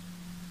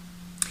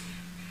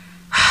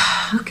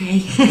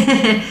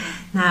 Okay.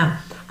 Now,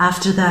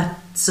 after that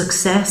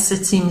success,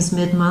 it seems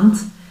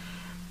mid-month,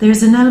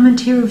 there's an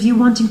element here of you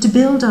wanting to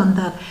build on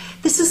that.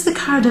 This is the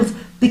card of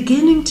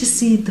beginning to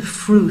see the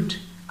fruit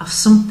of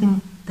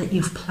something that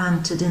you've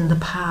planted in the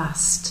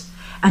past.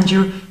 And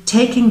you're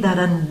taking that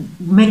and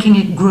making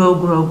it grow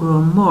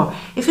more.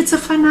 If it's a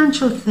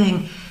financial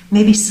thing,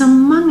 maybe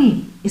some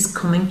money is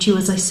coming to you,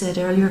 as I said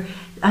earlier,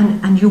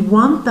 and you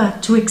want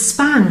that to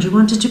expand, you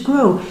want it to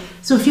grow.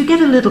 So if you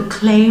get a little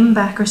claim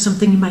back or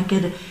something, you might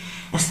get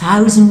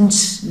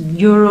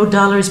 €1,000,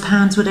 dollars,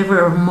 pounds,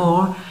 whatever, or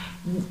more.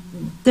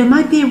 There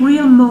might be a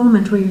real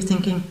moment where you're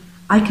thinking,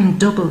 I can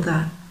double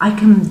that. I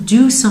can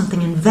do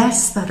something,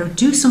 invest that, or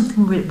do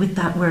something with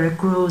that where it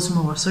grows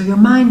more. So your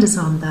mind is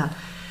on that.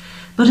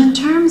 But in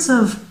terms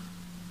of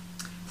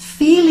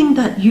feeling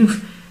that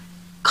you've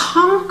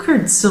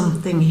conquered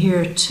something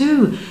here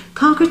too,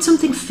 conquered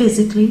something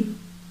physically.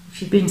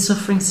 If you've been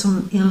suffering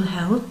some ill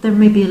health, there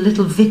may be a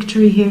little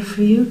victory here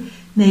for you.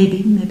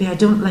 Maybe I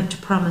don't like to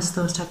promise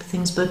those type of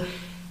things, but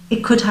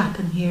it could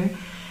happen here.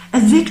 A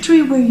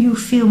victory where you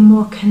feel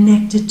more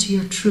connected to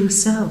your true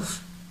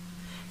self.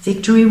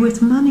 Victory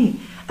with money.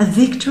 A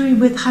victory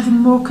with having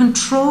more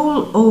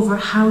control over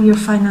how your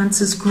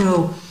finances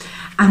grow.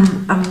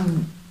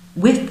 And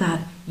with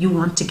that, you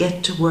want to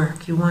get to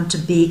work. You want to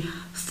be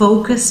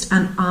focused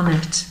and on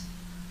it.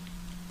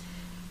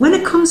 When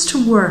it comes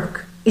to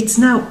work, it's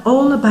now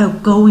all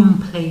about going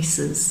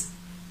places.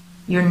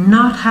 You're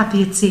not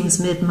happy, it seems,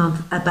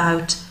 mid-month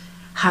about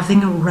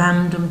having a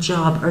random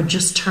job or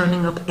just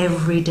turning up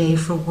every day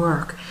for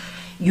work.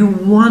 You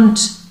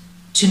want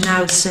to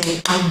now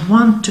say, I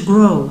want to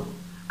grow.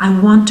 I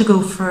want to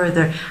go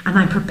further, and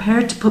I'm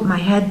prepared to put my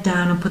head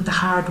down and put the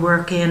hard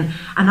work in,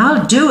 and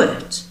I'll do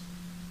it.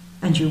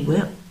 And you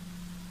will.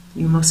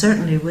 You most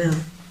certainly will.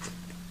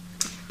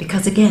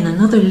 Because again,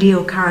 another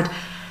Leo card.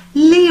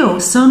 Leo,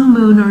 sun,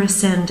 moon or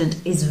ascendant,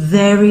 is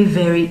very,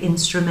 very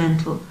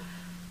instrumental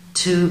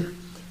to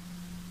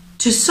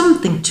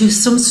something, to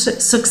some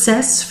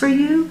success for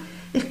you.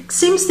 It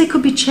seems they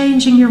could be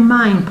changing your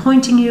mind,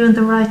 pointing you in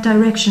the right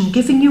direction,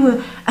 giving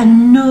you a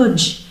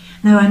nudge.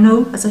 Now I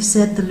know, as I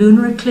said, the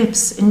lunar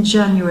eclipse in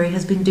January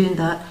has been doing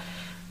that,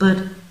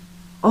 but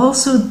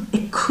also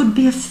it could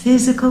be a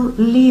physical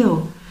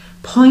Leo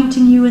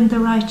pointing you in the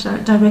right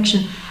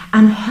direction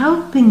and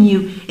helping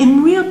you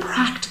in real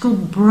practical,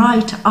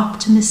 bright,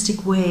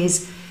 optimistic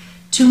ways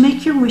to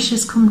make your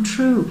wishes come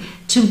true,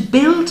 to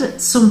build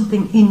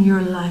something in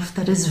your life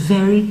that is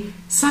very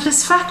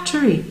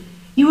satisfactory.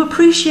 You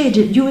appreciate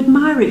it, you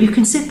admire it, you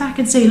can sit back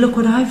and say, look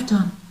what I've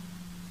done.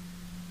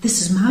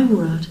 This is my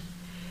world.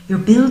 You're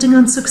building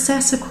on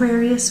success,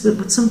 Aquarius,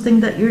 with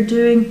something that you're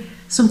doing,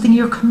 something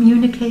you're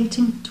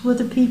communicating to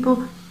other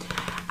people,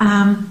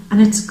 and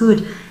it's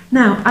good.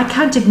 Now, I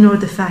can't ignore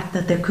the fact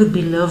that there could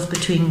be love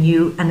between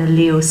you and a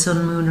Leo,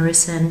 sun, moon or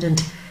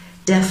ascendant,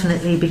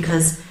 definitely,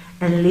 because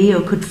a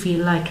Leo could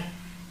feel like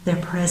their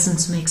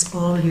presence makes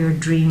all your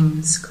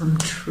dreams come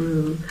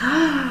true.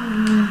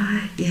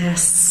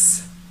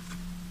 Yes.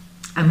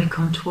 And we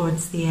come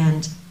towards the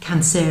end,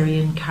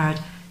 Cancerian card.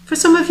 For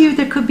some of you,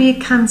 there could be a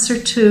Cancer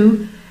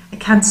too, a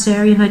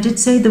Cancerian. I did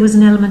say there was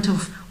an element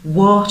of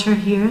water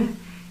here.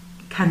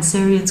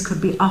 Cancerians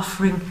could be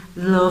offering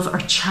love or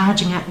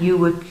charging at you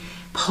with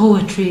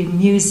poetry,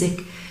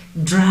 music,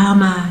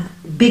 drama,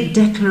 big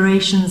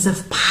declarations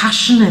of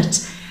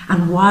passionate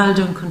and wild,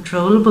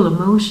 uncontrollable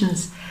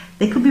emotions.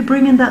 They could be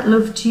bringing that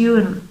love to you,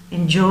 and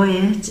enjoy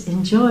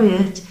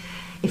it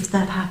if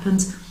that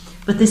happens.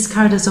 But this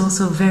card is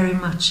also very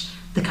much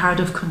the card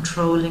of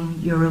controlling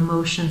your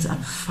emotions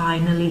and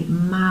finally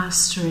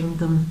mastering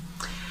them.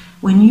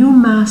 When you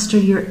master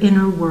your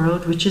inner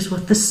world, which is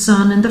what the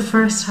Sun in the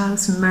first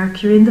house,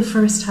 Mercury in the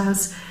first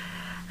house,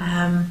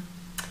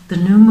 the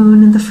new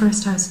moon in the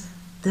first house,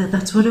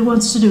 that's what it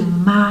wants to do,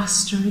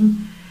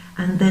 mastering,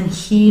 and then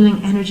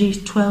healing energy,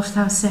 12th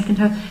house, second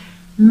house.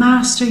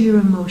 Master your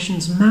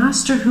emotions.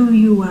 Master who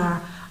you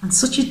are on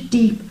such a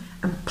deep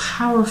and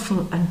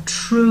powerful and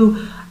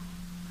true,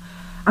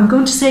 I'm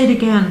going to say it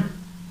again,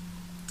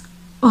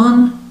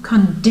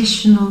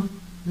 unconditional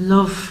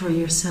love for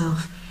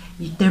yourself.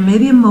 There may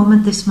be a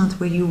moment this month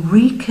where you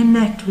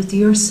reconnect with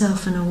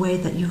yourself in a way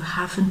that you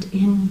haven't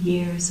in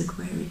years,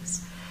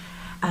 Aquarius.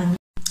 And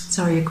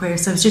sorry,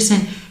 Aquarius, I was just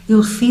saying,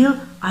 you'll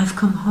feel, I've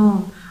come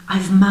home,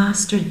 I've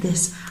mastered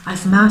this,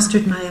 I've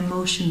mastered my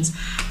emotions,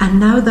 and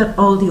now that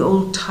all the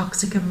old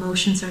toxic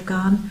emotions are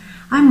gone,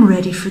 I'm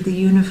ready for the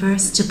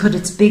universe to put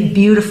its big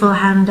beautiful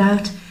hand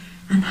out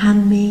and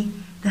hand me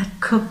that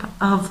cup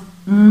of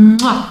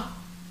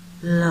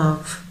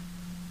love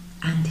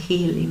and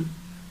healing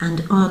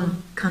and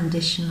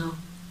unconditional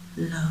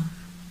love.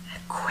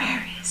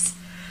 Aquarius,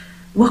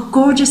 what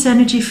gorgeous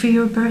energy for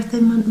your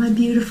birthday month, my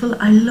beautiful.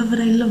 I love it,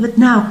 I love it.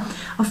 Now,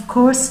 of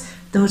course,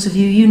 those of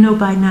you, you know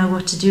by now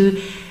what to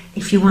do.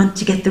 If you want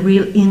to get the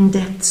real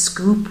in-depth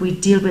scoop, we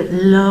deal with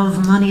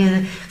love,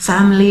 money,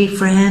 family,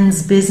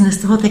 friends, business,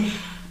 the whole thing.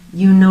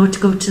 You know to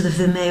go to the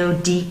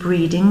Vimeo deep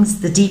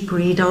readings, the deep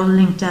read, all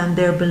linked down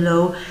there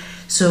below.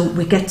 So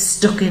we get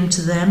stuck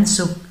into them.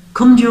 So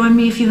come join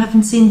me if you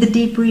haven't seen the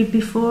deep read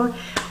before.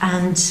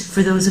 And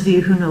for those of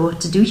you who know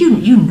what to do,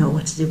 you know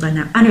what to do by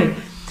now. Anyway,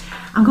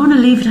 I'm going to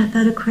leave it at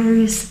that,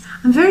 Aquarius.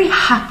 I'm very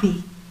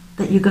happy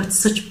that you got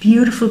such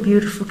beautiful,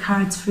 beautiful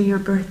cards for your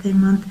birthday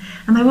month.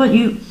 And I want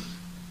you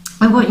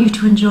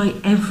to enjoy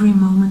every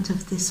moment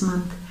of this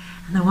month.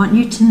 And I want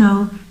you to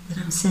know that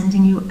I'm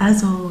sending you,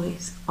 as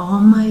always, all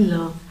my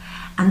love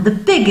and the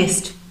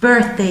biggest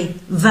birthday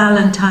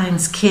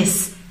Valentine's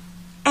kiss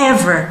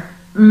ever.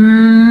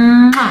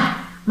 Mwah!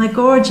 My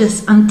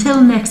gorgeous.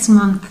 Until next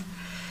month.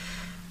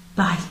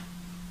 Bye.